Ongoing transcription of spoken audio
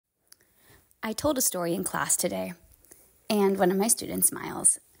I told a story in class today, and one of my students,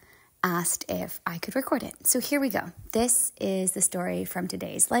 Miles, asked if I could record it. So here we go. This is the story from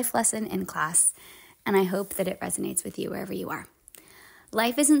today's life lesson in class, and I hope that it resonates with you wherever you are.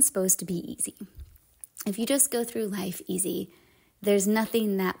 Life isn't supposed to be easy. If you just go through life easy, there's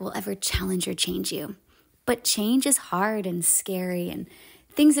nothing that will ever challenge or change you. But change is hard and scary, and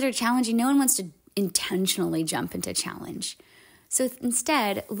things that are challenging, no one wants to intentionally jump into challenge. So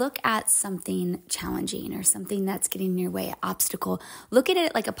instead, look at something challenging or something that's getting in your way, an obstacle. Look at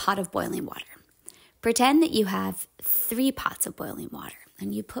it like a pot of boiling water. Pretend that you have 3 pots of boiling water,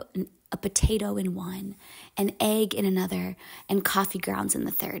 and you put a potato in one, an egg in another, and coffee grounds in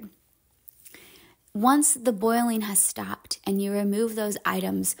the third. Once the boiling has stopped and you remove those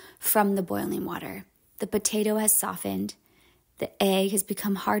items from the boiling water, the potato has softened, the egg has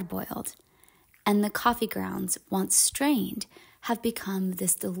become hard-boiled, and the coffee grounds, once strained, have become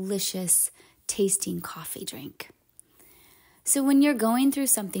this delicious tasting coffee drink. So when you're going through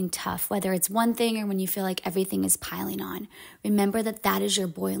something tough, whether it's one thing or when you feel like everything is piling on, remember that that is your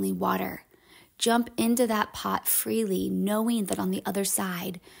boiling water. Jump into that pot freely, knowing that on the other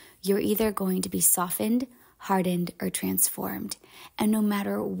side, you're either going to be softened, hardened, or transformed. And no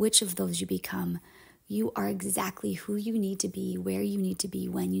matter which of those you become, you are exactly who you need to be, where you need to be,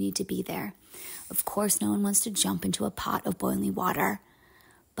 when you need to be there. Of course, no one wants to jump into a pot of boiling water,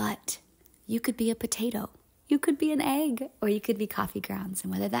 but you could be a potato, you could be an egg, or you could be coffee grounds.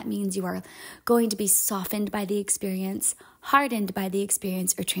 And whether that means you are going to be softened by the experience, hardened by the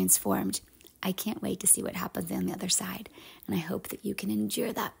experience, or transformed, I can't wait to see what happens on the other side. And I hope that you can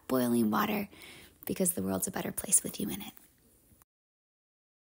endure that boiling water because the world's a better place with you in it.